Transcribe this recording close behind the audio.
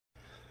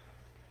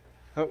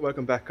Oh,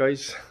 welcome back,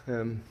 guys.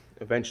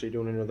 Eventually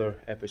doing another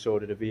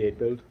episode of the V8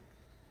 build.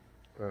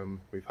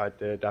 We've had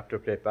the adapter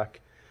plate back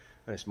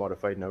and it's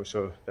modified now,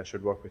 so that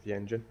should work with the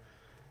engine.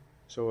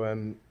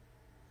 So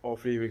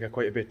hopefully we get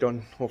quite a bit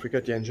done. Hopefully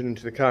get the engine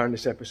into the car in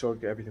this episode,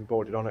 get everything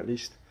bolted on at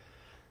least,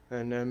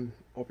 and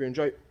hope you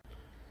enjoy.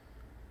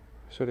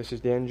 So this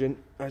is the engine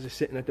as it's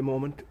sitting at the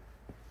moment.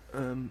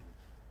 On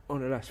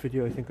the last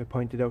video I think I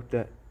pointed out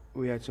that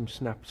we had some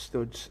snapped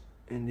studs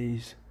in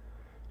these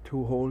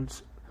two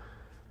holes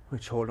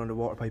which hold on the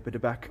water pipe at the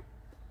back,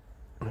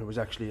 and it was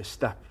actually a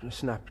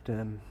snapped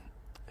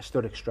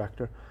stud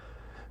extractor,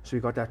 so we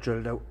got that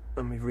drilled out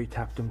and we've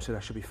retapped them, so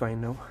that should be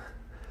fine now.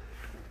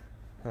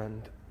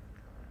 And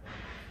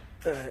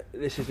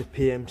this is the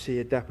PMC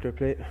adapter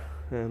plate,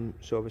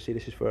 so obviously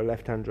this is for a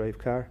left-hand drive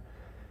car,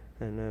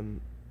 and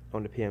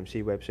on the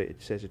PMC website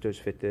it says it does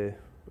fit the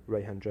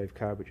right-hand drive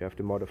car, but you have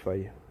to modify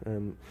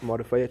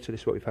it. So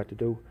this is what we've had to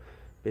do,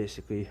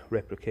 basically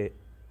replicate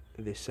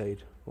this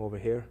side over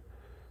here,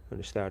 and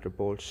the starter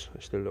bolts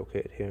are still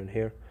located here and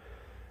here,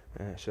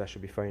 so that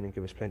should be fine and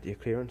give us plenty of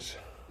clearance.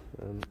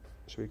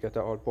 So we get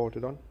that all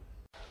bolted on.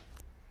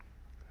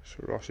 So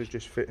Ross is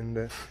just fitting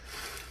the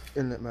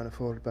inlet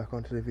manifold back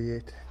onto the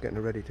V8, getting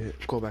it ready to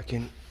go back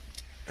in.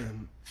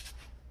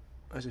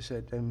 As I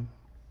said,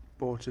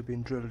 bolts have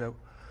been drilled out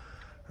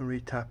and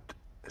retapped,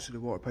 so the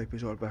water pipe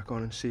is all back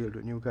on and sealed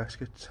with new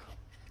gaskets.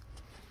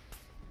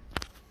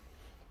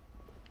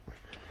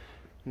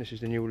 And this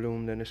is the new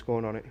loom then that's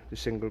going on it, the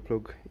single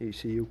plug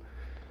ECU,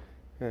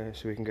 so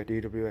we can get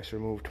the EWS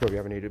removed. Well, we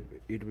have an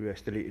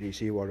EWS deleted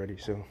ECU already,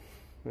 so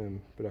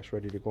but that's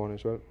ready to go on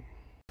as well.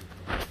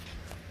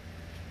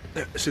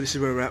 So this is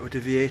where we're at with the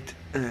V8.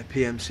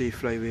 PMC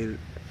flywheel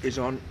is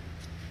on.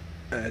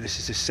 This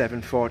is a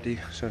 740,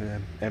 so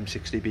the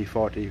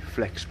M62B44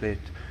 flex plate.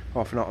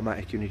 Off an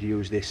automatic, you need to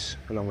use this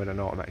along with an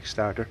automatic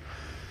starter.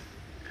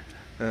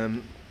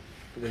 The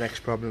next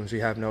problems we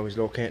have now is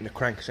locating the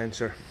crank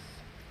sensor.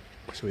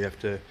 So we have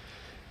to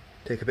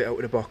take a bit out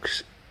of the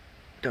box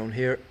down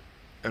here,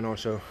 and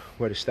also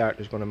where the starter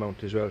is going to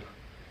mount as well.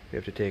 We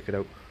have to take it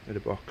out of the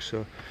box, so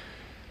I'll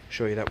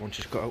show you that once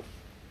it's got out.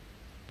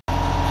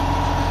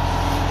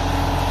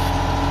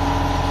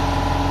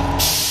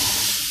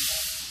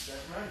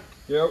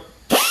 Yep.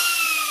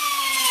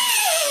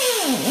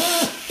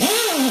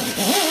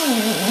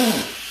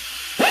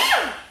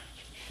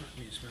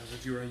 It smells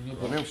like uranium.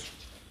 What else?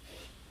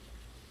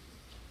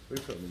 We're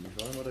filming me,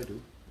 what I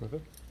do.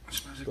 Nothing. It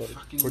smells like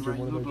fucking Put you in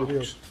one of my urinal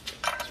blocks.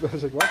 videos.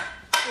 Smells like what?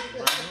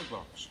 Urinal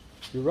blocks.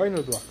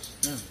 Urinal blocks?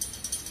 Yeah.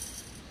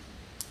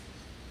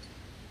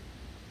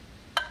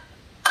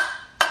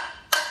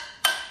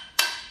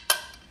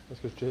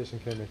 That's because Jason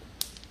came in.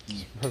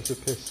 Smells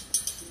of piss.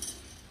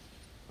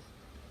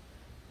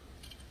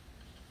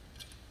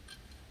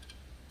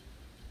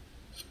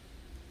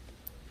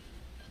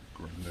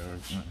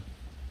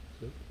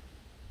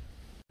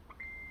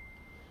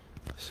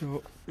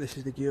 So this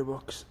is the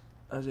gearbox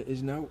as it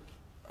is now,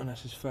 and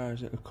that's as far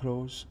as it'll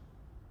close.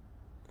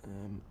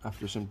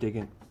 After some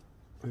digging,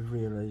 we've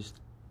realised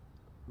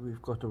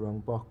we've got the wrong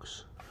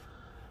box.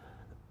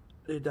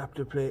 The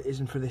adapter plate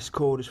isn't for this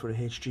code, it's for a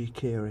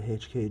HGK or a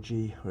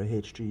HKG or a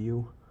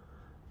HGU.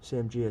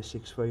 Same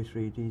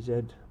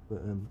GS653DZ,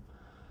 but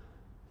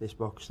this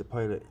box, the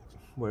pilot,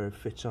 where it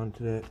fits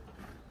onto the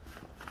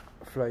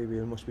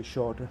flywheel, must be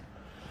shorter.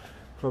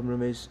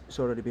 Problem is, it's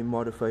already been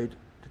modified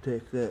to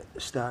take the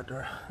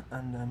starter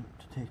and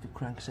to take the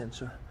crank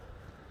sensor.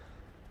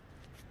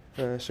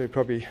 So we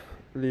probably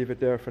leave it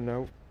there for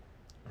now.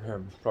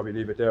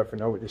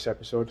 With this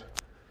episode,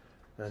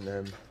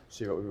 and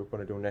see what we were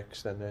going to do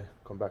next, and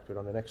come back to it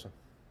on the next one.